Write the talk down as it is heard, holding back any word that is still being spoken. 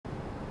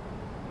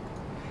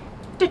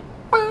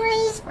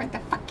guys for the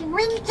fucking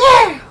win.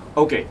 Yeah!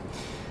 Okay,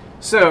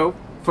 so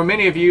for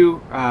many of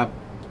you,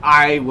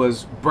 I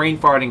was brain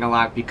farting a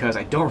lot because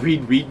I don't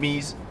read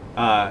readmes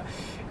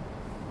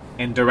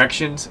and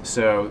directions.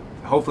 So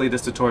hopefully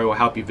this tutorial will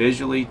help you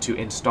visually to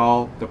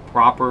install the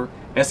proper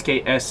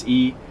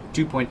SKSE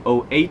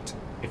 2.08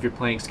 if you're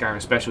playing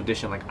Skyrim Special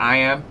Edition like I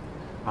am,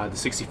 the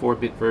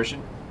 64-bit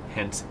version,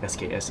 hence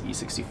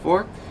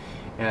SKSE64,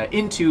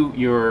 into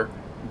your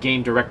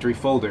game directory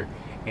folder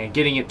and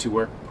getting it to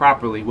work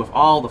properly with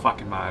all the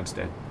fucking mods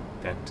that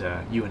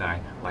you and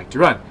I like to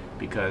run,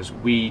 because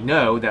we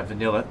know that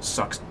vanilla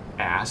sucks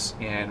ass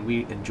and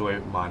we enjoy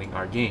modding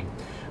our game.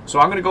 So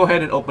I'm going to go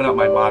ahead and open up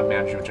my mod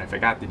manager, which I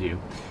forgot to do.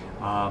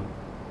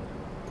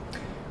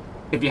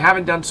 If you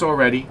haven't done so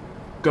already,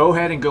 go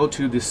ahead and go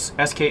to this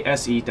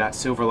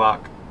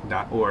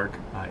skse.silverlock.org.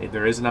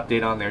 There is an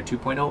update on there,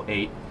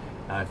 2.08.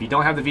 If you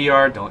don't have the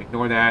VR, don't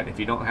ignore that. If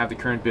you don't have the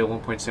current build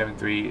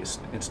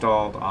 1.73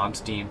 installed on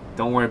Steam,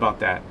 don't worry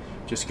about that.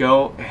 Just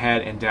go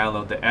ahead and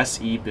download the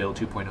SE build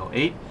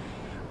 2.08.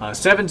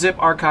 7-zip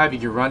archive, you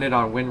can run it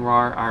on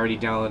WinRAR. I already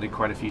downloaded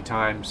quite a few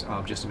times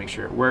just to make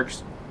sure it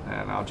works.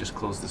 And I'll just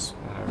close this,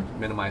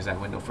 minimize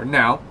that window for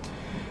now.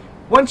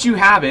 Once you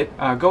have it,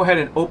 go ahead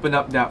and open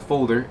up that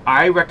folder.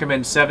 I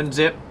recommend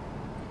 7-zip.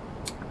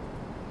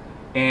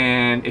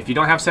 And if you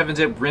don't have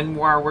 7-zip,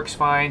 WinRAR works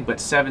fine, but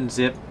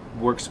 7-zip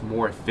works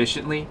more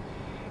efficiently.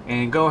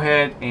 And go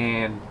ahead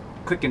and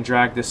click and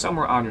drag this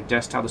somewhere on your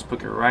desktop. Let's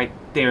put it right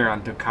there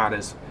on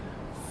Dakata's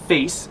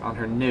face, on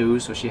her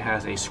nose, so she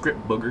has a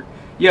script booger.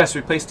 Yes,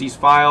 replace these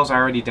files. I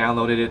already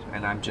downloaded it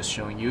and I'm just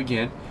showing you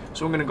again.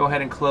 So I'm going to go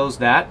ahead and close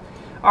that.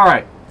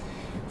 Alright,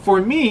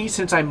 for me,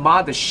 since I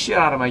mod the shit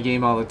out of my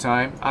game all the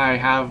time, I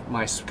have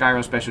my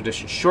Skyrim Special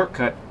Edition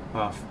shortcut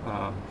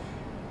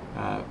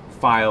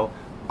file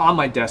on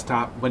my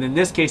desktop. But in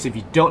this case, if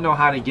you don't know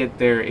how to get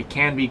there, it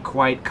can be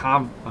quite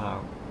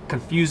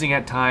confusing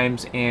at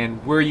times,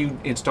 and where you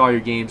install your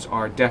games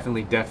are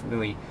definitely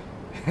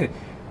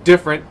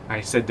different.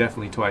 I said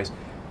definitely twice.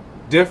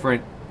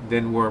 Different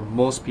than where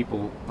most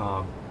people,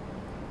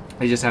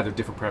 they just have their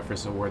different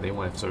preferences of where they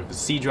want it. So if it's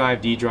C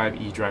drive, D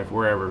drive, E drive,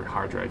 wherever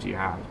hard drives you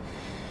have.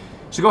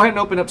 So go ahead and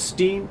open up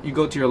Steam. You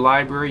go to your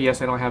library.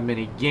 Yes, I don't have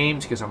many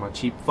games because I'm a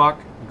cheap fuck.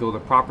 You go to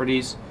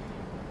properties.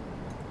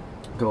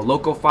 Go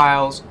local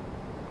files.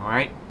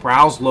 Alright,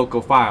 browse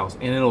local files,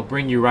 and it'll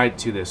bring you right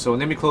to this. So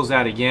let me close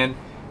that again.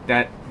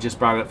 That just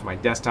brought it up for my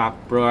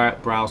desktop.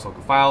 Browse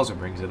local files, it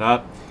brings it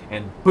up,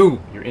 and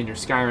boom, you're in your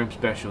Skyrim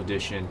Special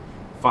Edition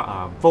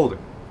folder.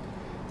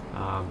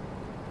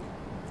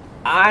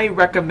 I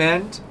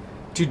recommend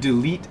to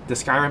delete the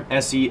Skyrim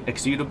SSE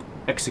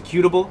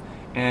Executable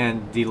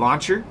and the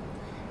launcher,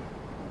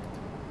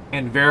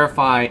 and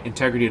verify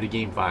integrity of the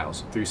game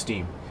files through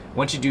Steam.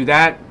 Once you do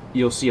that,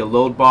 you'll see a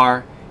load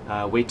bar.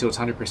 Wait till it's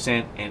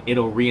 100% and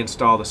it'll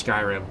reinstall the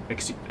Skyrim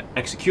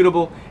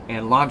Executable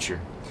and launcher.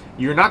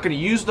 You're not going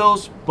to use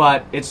those,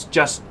 but it's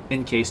just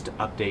in case to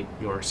update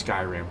your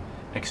Skyrim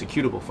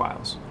Executable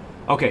files.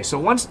 Okay, so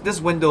once this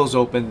window is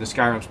open, the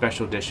Skyrim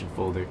Special Edition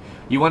folder,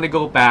 you want to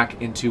go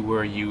back into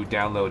where you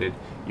downloaded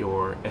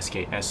your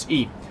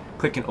SKSE.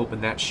 Click and open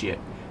that shit.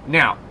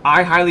 Now,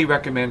 I highly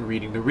recommend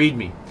reading the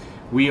README.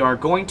 We are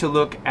going to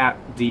look at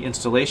the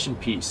installation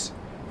piece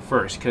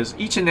first, because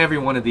each and every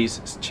one of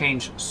these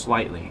changed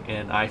slightly,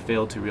 and I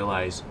failed to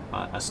realize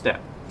a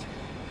step.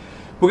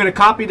 We're going to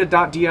copy the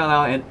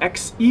 .dll and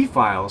 .xe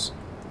files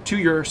to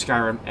your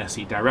Skyrim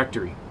SE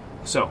directory.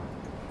 So,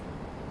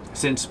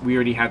 since we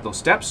already had those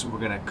steps, we're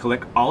going to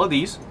click all of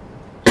these,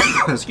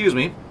 excuse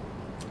me,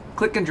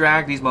 click and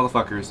drag these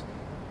motherfuckers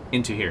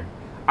into here.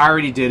 I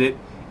already did it.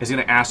 It's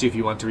going to ask you if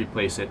you want to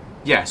replace it.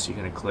 Yes, you're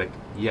going to click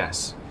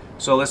yes.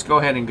 So let's go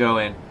ahead and go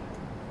and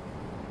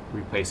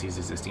replace these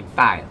existing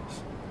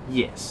files.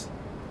 Yes.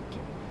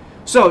 Okay.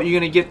 So you're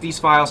going to get these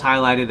files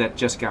highlighted that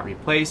just got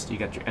replaced. You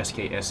got your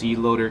SKSE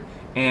loader,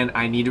 and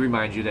I need to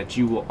remind you that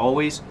you will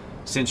always,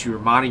 since you're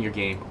modding your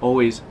game,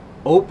 always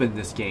open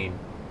this game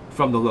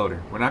from the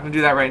loader. We're not going to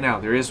do that right now.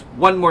 There is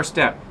one more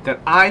step that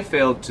I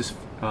failed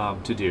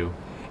to do,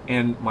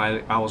 and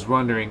I was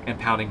wondering and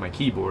pounding my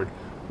keyboard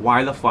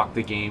why the fuck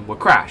the game would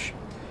crash.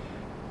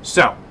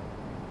 So,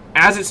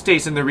 as it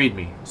states in the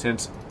README,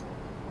 since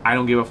I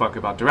don't give a fuck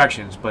about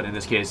directions, but in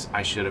this case,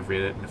 I should have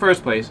read it in the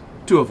first place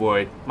to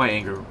avoid my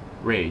anger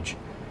rage.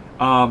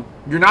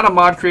 You're not a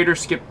mod creator,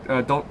 skip,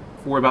 don't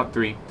worry about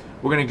 3.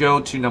 We're going to go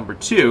to number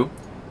 2,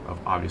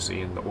 obviously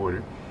in the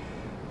order.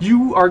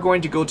 You are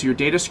going to go to your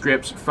data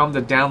scripts from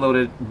the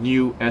downloaded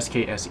new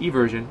SKSE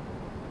version,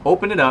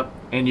 open it up,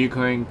 and you're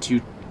going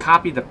to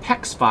copy the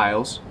PEX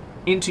files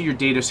into your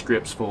data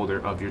scripts folder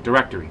of your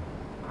directory.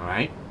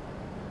 Alright?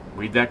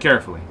 Read that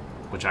carefully,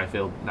 which I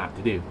failed not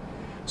to do.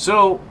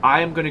 So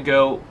I am going to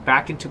go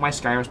back into my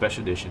Skyrim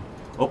Special Edition,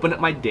 open up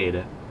my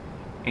data,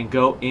 and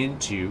go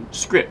into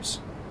scripts.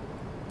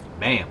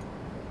 Bam.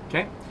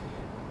 Okay?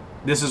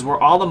 This is where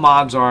all the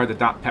mods are, the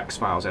 .pex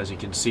files, as you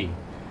can see.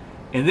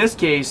 In this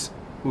case,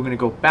 we're going to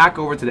go back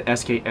over to the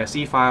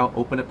SKSE file,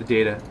 open up the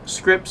data,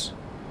 scripts,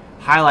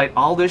 highlight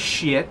all this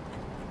shit,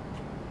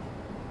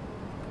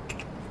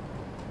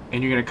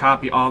 and you're going to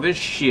copy all this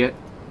shit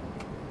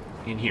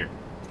in here.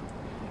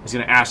 It's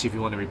going to ask you if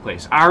you want to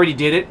replace. I already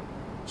did it,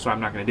 so I'm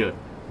not going to do it.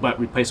 But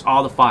replace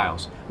all the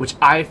files, which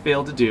I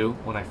failed to do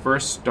when I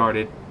first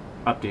started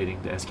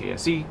updating the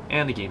SKSE,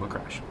 and the game will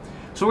crash.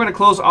 So we're going to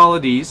close all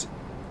of these,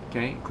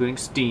 okay, including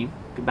Steam.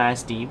 Goodbye,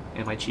 Steam,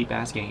 and my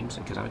cheap-ass games.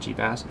 And because I'm a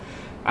cheap-ass,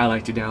 I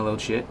like to download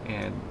shit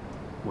and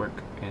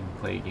work and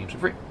play games for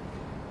free.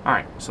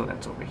 Alright, so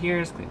that's over here.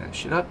 Let's clean that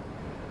shit up.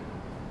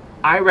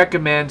 I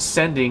recommend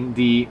sending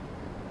the...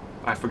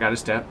 I forgot a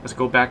step. Let's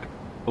go back,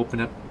 open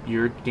up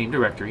your game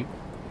directory.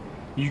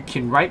 You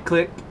can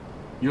right-click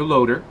your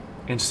loader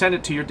and send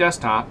it to your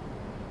desktop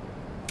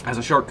as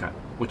a shortcut,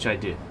 which I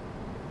did.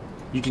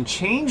 You can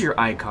change your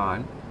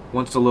icon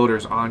once the loader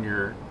is on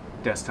your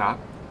desktop.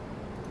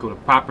 Go to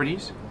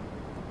Properties,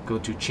 go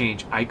to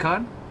Change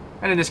Icon,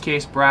 and in this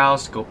case,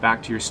 browse, go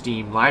back to your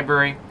Steam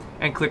library,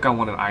 and click on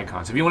one of the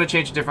icons. If you want to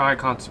change a different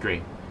icon, it's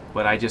great,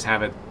 but I just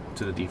have it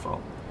to the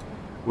default.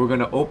 We're going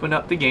to open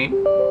up the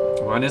game,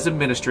 run as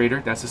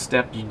administrator. That's a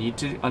step you need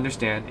to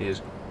understand,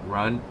 is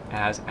run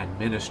as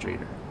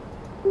administrator.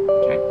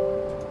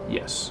 Okay?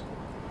 Yes.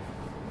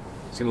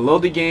 It's going to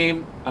load the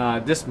game.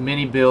 This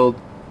mini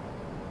build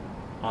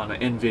on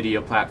an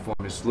NVIDIA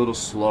platform is a little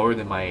slower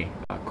than my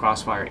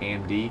Crossfire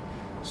AMD,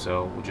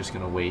 so we're just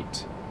going to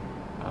wait.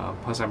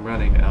 Plus I'm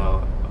running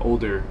an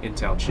older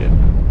Intel chip.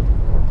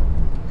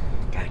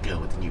 Gotta go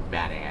with the new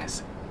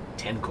badass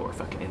 10-core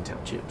fucking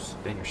Intel chips.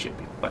 Then your shit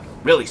be fucking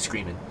really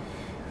screaming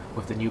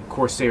with the new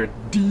Corsair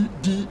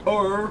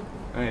DDR.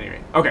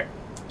 Anyway, okay.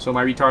 So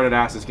my retarded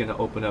ass is going to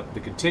open up the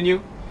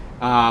continue.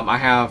 I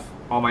have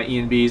all my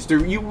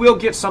ENBs. You will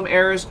get some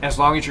errors as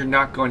long as you're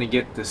not going to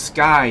get the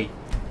Sky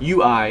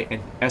UI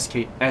and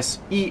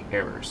SKSE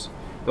errors.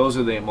 Those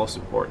are the most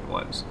important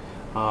ones.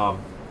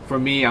 For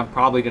me, I'm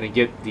probably going to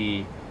get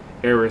the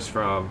errors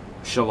from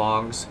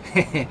Shillong's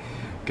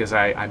because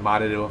I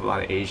modded it with a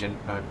lot of Asian,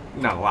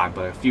 not a lot,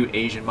 but a few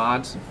Asian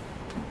mods.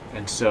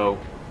 And so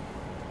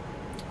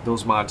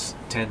those mods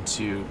tend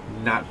to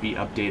not be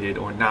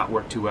updated or not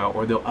work too well,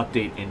 or they'll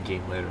update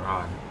in-game later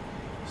on.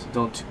 So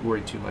don't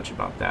worry too much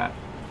about that.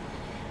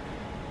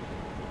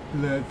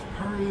 Let's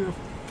hurry the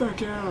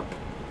fuck up.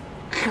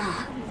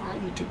 God, why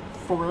do you take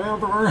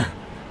forever?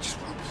 Just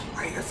want to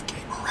play this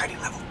game already,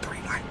 level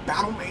 39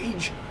 Battle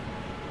Mage.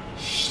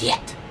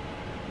 Shit.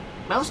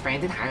 Most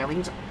friends and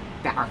hirelings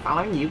that are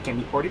following you can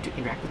be ordered to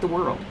interact with the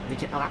world. They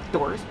can unlock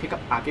doors, pick up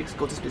objects,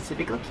 go to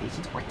specific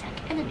locations, or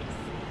attack enemies.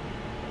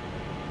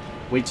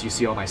 Wait till you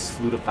see all my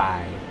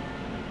slutified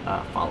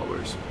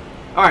followers.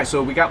 Alright,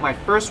 so we got my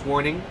first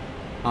warning.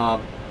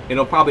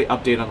 It'll probably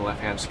update on the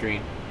left-hand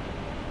screen.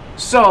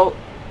 So,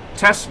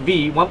 Test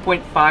V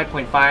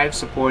 1.5.5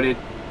 supported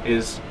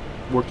is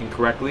working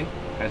correctly,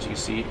 as you can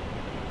see.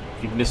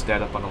 If you missed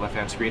that up on the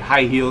left-hand screen.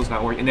 High heels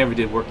not working. It never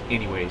did work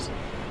anyways.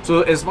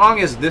 So as long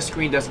as this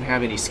screen doesn't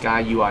have any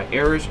Sky UI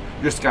errors,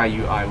 your Sky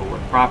UI will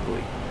work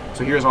properly.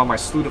 So here's all my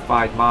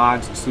slutified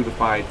mods and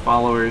slutified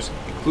followers,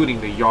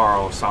 including the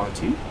Jarl of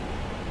Solitude.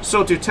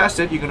 So to test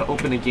it, you're going to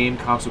open the game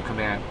console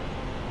command.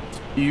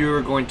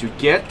 You're going to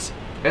get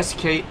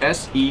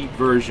SKSE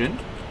version,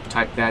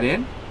 type that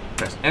in,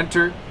 press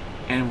enter,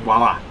 and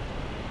voila.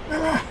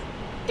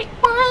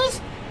 Dickboys!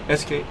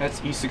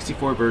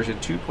 SKSE64 version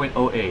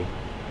 2.0a.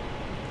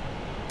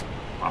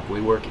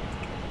 Properly working.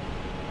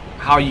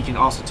 How you can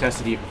also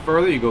test it even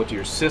further, you go to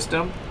your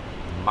system,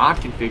 mod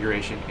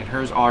configuration, and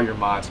here's all your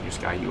mods in your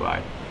Sky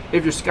UI.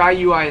 If your Sky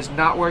UI is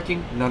not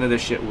working, none of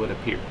this shit would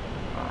appear.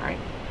 Alright.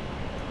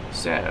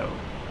 So,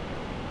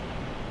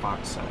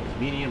 font size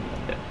medium,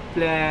 blah, blah,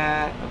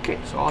 blah. Okay,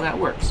 so all that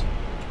works.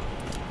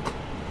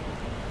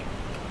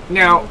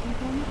 Now,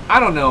 I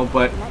don't know,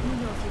 but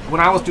when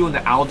I was doing the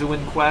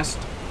Alduin quest,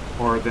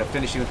 or the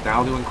finishing with the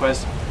Alduin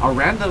quest, a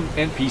random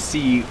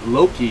NPC,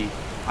 Loki,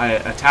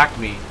 attacked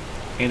me,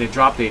 and it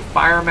dropped a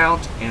fire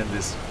mount and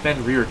this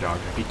Fenrir dog.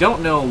 If you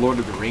don't know Lord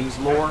of the Rings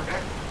lore,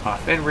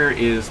 Fenrir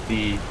is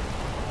the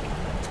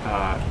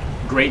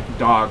great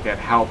dog that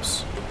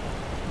helps,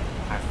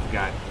 I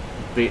forgot,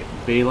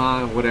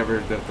 Balon, whatever,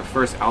 the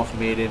first elf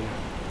maiden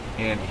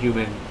and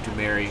human to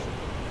marry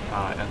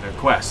on their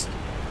quest.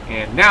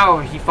 And now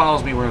he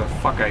follows me where the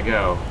fuck I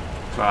go.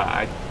 So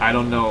I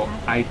don't know,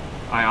 I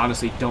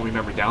honestly don't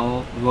remember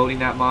downloading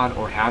that mod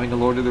or having a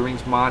Lord of the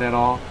Rings mod at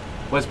all.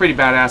 But it's pretty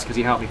badass because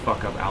he helped me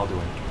fuck up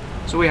Alduin.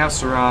 So we have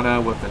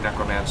Serana with the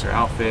Necromancer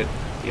outfit.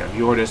 You have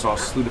Yordis all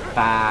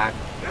slutified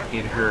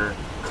in her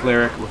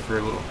cleric with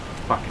her little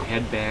fucking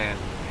headband,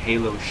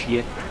 halo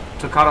shit.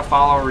 Takata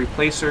follower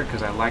replacer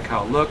because I like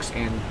how it looks,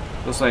 and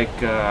looks like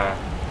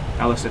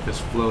Elisif is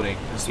floating.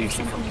 Let's see if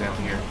she comes down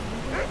here.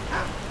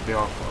 They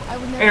all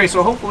float. Anyway,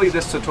 so hopefully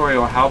this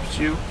tutorial helps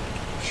you.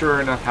 Sure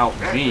enough,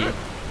 helped me,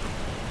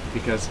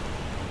 because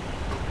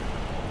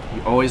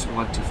you always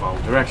want to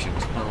follow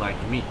directions, unlike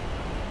me.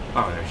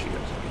 Oh, there she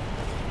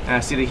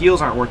goes. See, the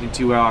heels aren't working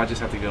too well. I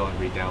just have to go and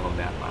re-download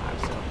that mod.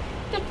 So.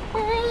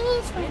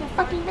 Dickboys, where the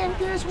fucking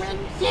vampires win?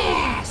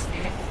 Yes!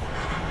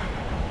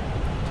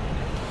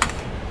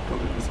 Go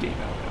get this game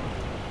out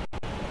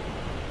now.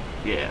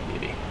 Yeah,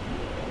 baby.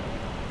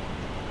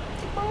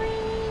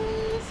 Boing.